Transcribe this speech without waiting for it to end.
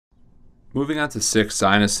Moving on to sick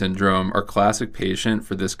sinus syndrome, our classic patient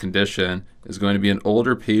for this condition is going to be an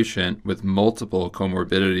older patient with multiple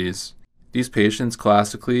comorbidities. These patients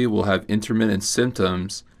classically will have intermittent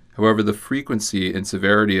symptoms. However, the frequency and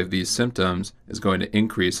severity of these symptoms is going to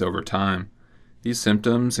increase over time. These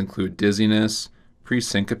symptoms include dizziness,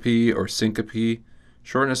 presyncope or syncope,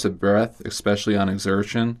 shortness of breath, especially on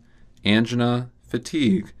exertion, angina,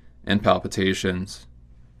 fatigue, and palpitations.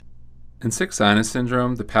 In sick sinus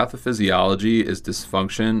syndrome, the pathophysiology is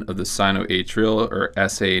dysfunction of the sinoatrial or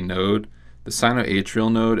SA node. The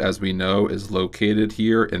sinoatrial node, as we know, is located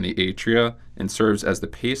here in the atria and serves as the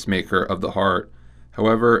pacemaker of the heart.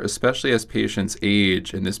 However, especially as patients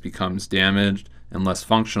age and this becomes damaged and less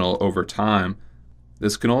functional over time,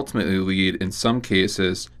 this can ultimately lead, in some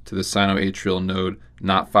cases, to the sinoatrial node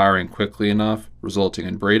not firing quickly enough, resulting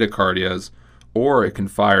in bradycardias, or it can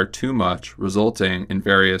fire too much, resulting in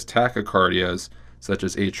various tachycardias, such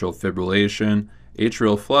as atrial fibrillation,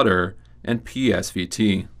 atrial flutter, and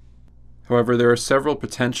PSVT. However, there are several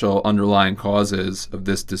potential underlying causes of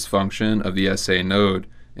this dysfunction of the SA node,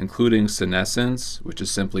 including senescence, which is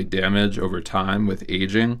simply damage over time with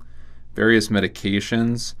aging, various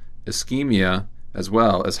medications, ischemia, as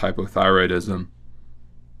well as hypothyroidism.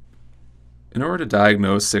 In order to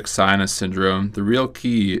diagnose sick sinus syndrome, the real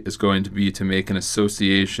key is going to be to make an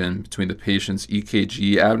association between the patient's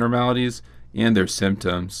EKG abnormalities and their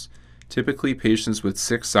symptoms. Typically, patients with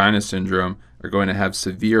sick sinus syndrome are going to have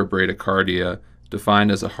severe bradycardia,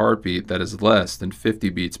 defined as a heartbeat that is less than 50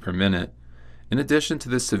 beats per minute. In addition to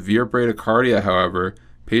this severe bradycardia, however,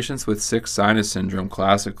 patients with sick sinus syndrome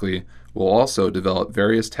classically will also develop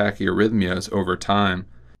various tachyarrhythmias over time.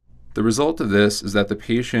 The result of this is that the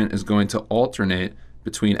patient is going to alternate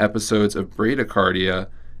between episodes of bradycardia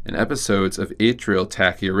and episodes of atrial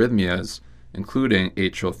tachyarrhythmias, including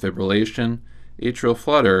atrial fibrillation, atrial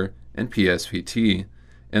flutter, and PSVT.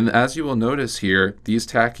 And as you will notice here, these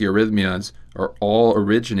tachyarrhythmias are all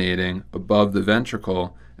originating above the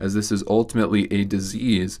ventricle, as this is ultimately a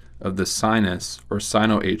disease of the sinus or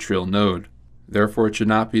sinoatrial node. Therefore, it should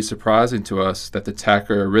not be surprising to us that the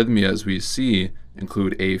tachyarrhythmias we see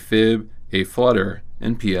include AFib, aflutter,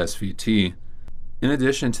 and PSVT. In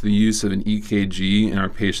addition to the use of an EKG in our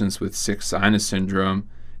patients with sick sinus syndrome,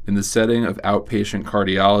 in the setting of outpatient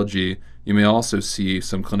cardiology, you may also see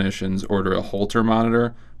some clinicians order a Holter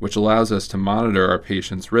monitor, which allows us to monitor our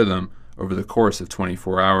patient's rhythm over the course of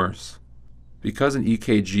 24 hours. Because an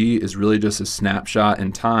EKG is really just a snapshot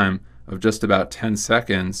in time of just about 10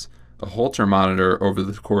 seconds, a Holter monitor over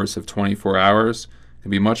the course of 24 hours can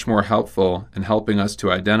be much more helpful in helping us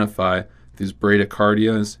to identify these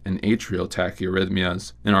bradycardias and atrial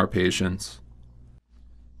tachyarrhythmias in our patients.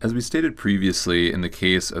 As we stated previously, in the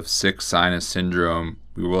case of sick sinus syndrome,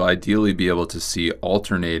 we will ideally be able to see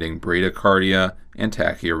alternating bradycardia and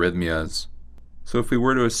tachyarrhythmias. So if we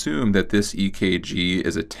were to assume that this EKG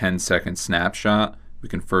is a 10-second snapshot, we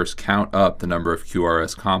can first count up the number of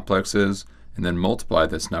QRS complexes and then multiply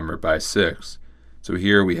this number by 6. So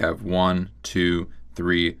here we have 1, 2,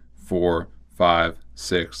 3, 4, 5,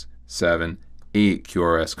 6, 7, 8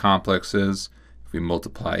 QRS complexes. If we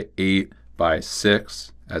multiply 8 by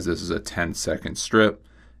 6, as this is a 10-second strip,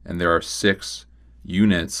 and there are 6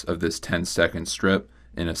 units of this 10-second strip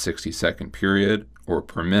in a 60-second period or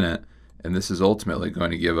per minute, and this is ultimately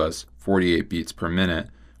going to give us 48 beats per minute,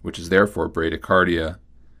 which is therefore bradycardia.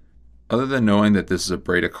 Other than knowing that this is a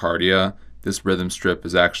bradycardia, this rhythm strip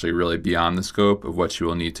is actually really beyond the scope of what you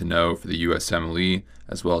will need to know for the USMLE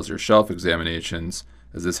as well as your shelf examinations,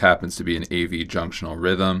 as this happens to be an AV junctional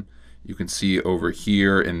rhythm. You can see over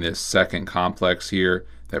here in this second complex here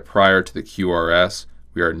that prior to the QRS,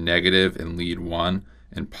 we are negative in lead 1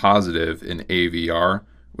 and positive in AVR,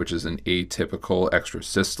 which is an atypical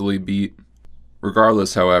extrasystole beat.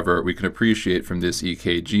 Regardless, however, we can appreciate from this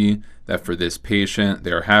EKG that for this patient,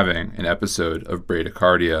 they are having an episode of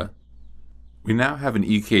bradycardia. We now have an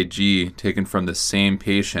EKG taken from the same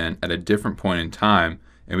patient at a different point in time,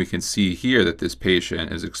 and we can see here that this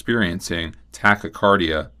patient is experiencing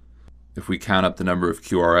tachycardia. If we count up the number of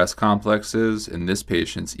QRS complexes in this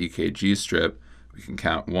patient's EKG strip, we can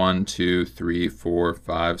count 1, 2, 3, 4,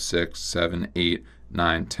 5, 6, 7, 8,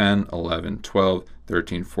 9, 10, 11, 12,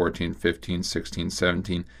 13, 14, 15, 16,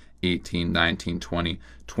 17, 18, 19, 20,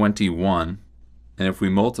 21. And if we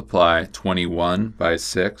multiply 21 by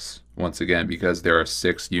 6, once again, because there are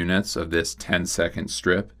 6 units of this 10-second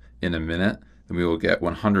strip in a minute, then we will get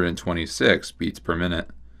 126 beats per minute.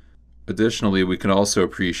 Additionally, we can also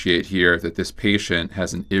appreciate here that this patient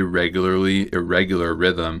has an irregular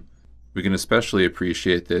rhythm. We can especially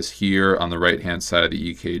appreciate this here on the right-hand side of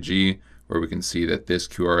the EKG, where we can see that this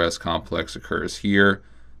QRS complex occurs here,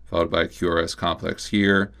 followed by a QRS complex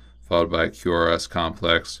here, followed by a QRS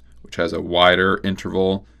complex which has a wider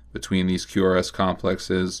interval between these QRS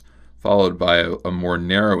complexes, followed by a more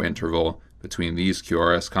narrow interval between these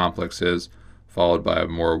QRS complexes, followed by a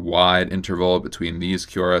more wide interval between these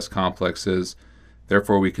QRS complexes.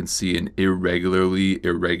 Therefore, we can see an irregular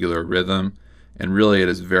rhythm, and really it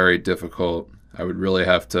is very difficult. I would really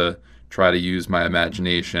have to try to use my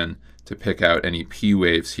imagination to pick out any P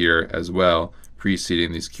waves here as well,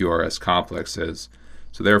 preceding these QRS complexes.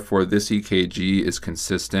 So therefore, this EKG is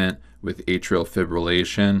consistent with atrial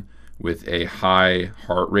fibrillation with a high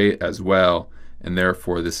heart rate as well, and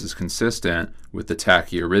therefore this is consistent with the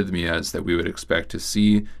tachyarrhythmias that we would expect to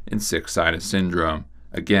see in sick sinus syndrome,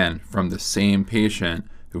 again from the same patient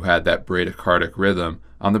who had that bradycardic rhythm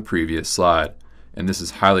on the previous slide, and this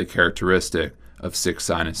is highly characteristic of sick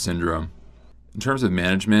sinus syndrome. In terms of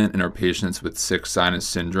management in our patients with sick sinus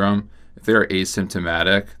syndrome, if they are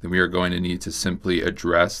asymptomatic, then we are going to need to simply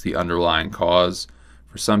address the underlying cause.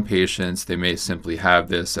 For some patients, they may simply have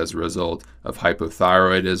this as a result of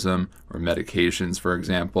hypothyroidism or medications, for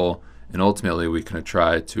example, and ultimately we can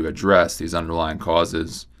try to address these underlying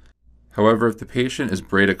causes. However, if the patient is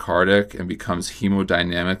bradycardic and becomes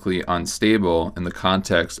hemodynamically unstable in the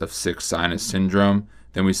context of sick sinus syndrome,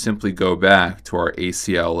 then we simply go back to our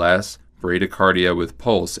ACLS bradycardia with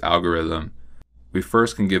pulse algorithm. We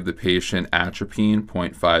first can give the patient atropine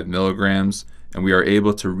 0.5 milligrams, and we are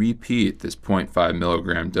able to repeat this 0.5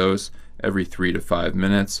 milligram dose every 3 to 5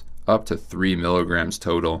 minutes, up to 3 milligrams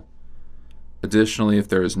total. Additionally, if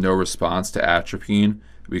there is no response to atropine,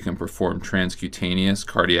 we can perform transcutaneous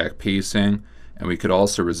cardiac pacing, and we could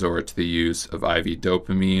also resort to the use of IV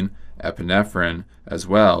dopamine, epinephrine, as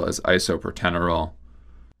well as isoprotenolol.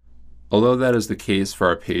 Although that is the case for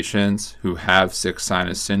our patients who have sick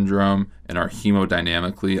sinus syndrome and are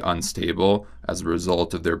hemodynamically unstable as a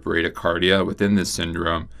result of their bradycardia within this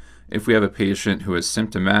syndrome, if we have a patient who is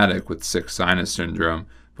symptomatic with sick sinus syndrome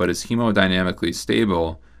but is hemodynamically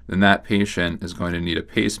stable, then that patient is going to need a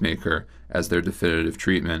pacemaker as their definitive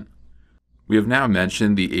treatment. We have now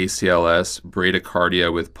mentioned the ACLS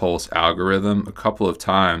bradycardia with pulse algorithm a couple of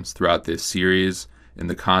times throughout this series in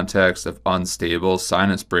the context of unstable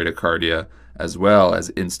sinus bradycardia as well as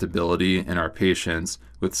instability in our patients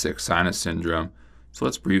with sick sinus syndrome. So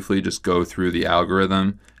let's briefly just go through the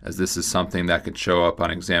algorithm, as this is something that could show up on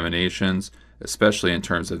examinations, especially in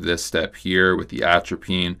terms of this step here with the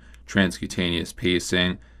atropine, transcutaneous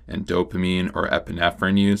pacing, and dopamine or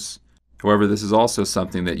epinephrine use. However, this is also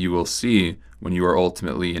something that you will see when you are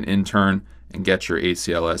ultimately an intern and get your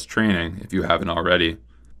ACLS training if you haven't already.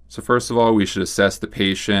 So first of all, we should assess the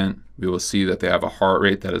patient. We will see that they have a heart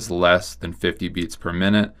rate that is less than 50 beats per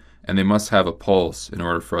minute, and they must have a pulse in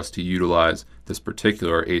order for us to utilize this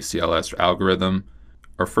particular ACLS algorithm.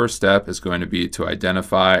 Our first step is going to be to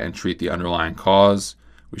identify and treat the underlying cause.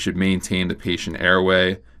 We should maintain the patient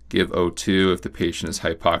airway, give O2 if the patient is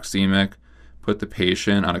hypoxemic, put the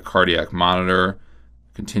patient on a cardiac monitor,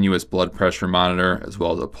 continuous blood pressure monitor, as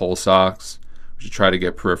well as a pulse ox. We should try to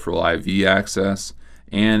get peripheral IV access,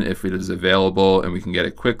 and if it is available and we can get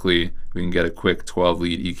it quickly, we can get a quick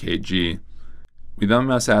 12-lead EKG. We then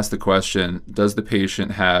must ask the question, does the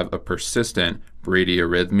patient have a persistent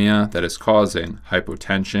bradyarrhythmia that is causing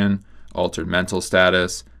hypotension, altered mental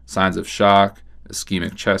status, signs of shock,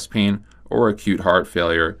 ischemic chest pain, or acute heart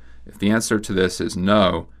failure? If the answer to this is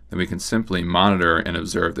no, then we can simply monitor and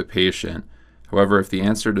observe the patient. However, if the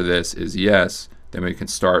answer to this is yes, then we can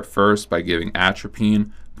start first by giving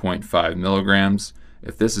atropine 0.5 milligrams.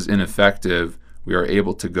 If this is ineffective, we are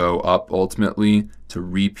able to go up ultimately to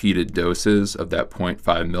repeated doses of that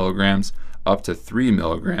 0.5 milligrams up to 3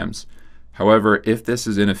 milligrams. However, if this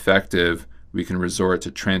is ineffective, we can resort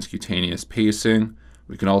to transcutaneous pacing.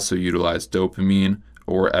 We can also utilize dopamine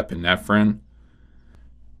or epinephrine.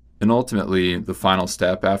 And ultimately, the final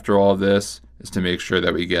step after all of this is to make sure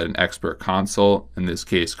that we get an expert consult, in this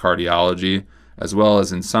case cardiology, as well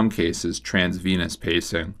as in some cases transvenous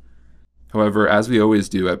pacing. However, as we always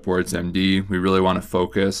do at Boards MD, we really want to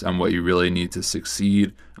focus on what you really need to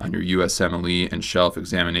succeed on your USMLE and shelf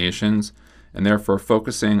examinations, and therefore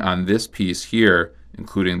focusing on this piece here,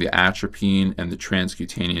 including the atropine and the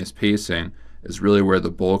transcutaneous pacing, is really where the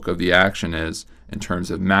bulk of the action is in terms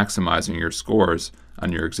of maximizing your scores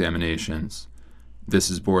on your examinations. This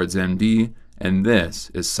is Boards MD, and this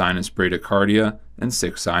is sinus bradycardia and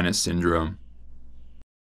sick sinus syndrome.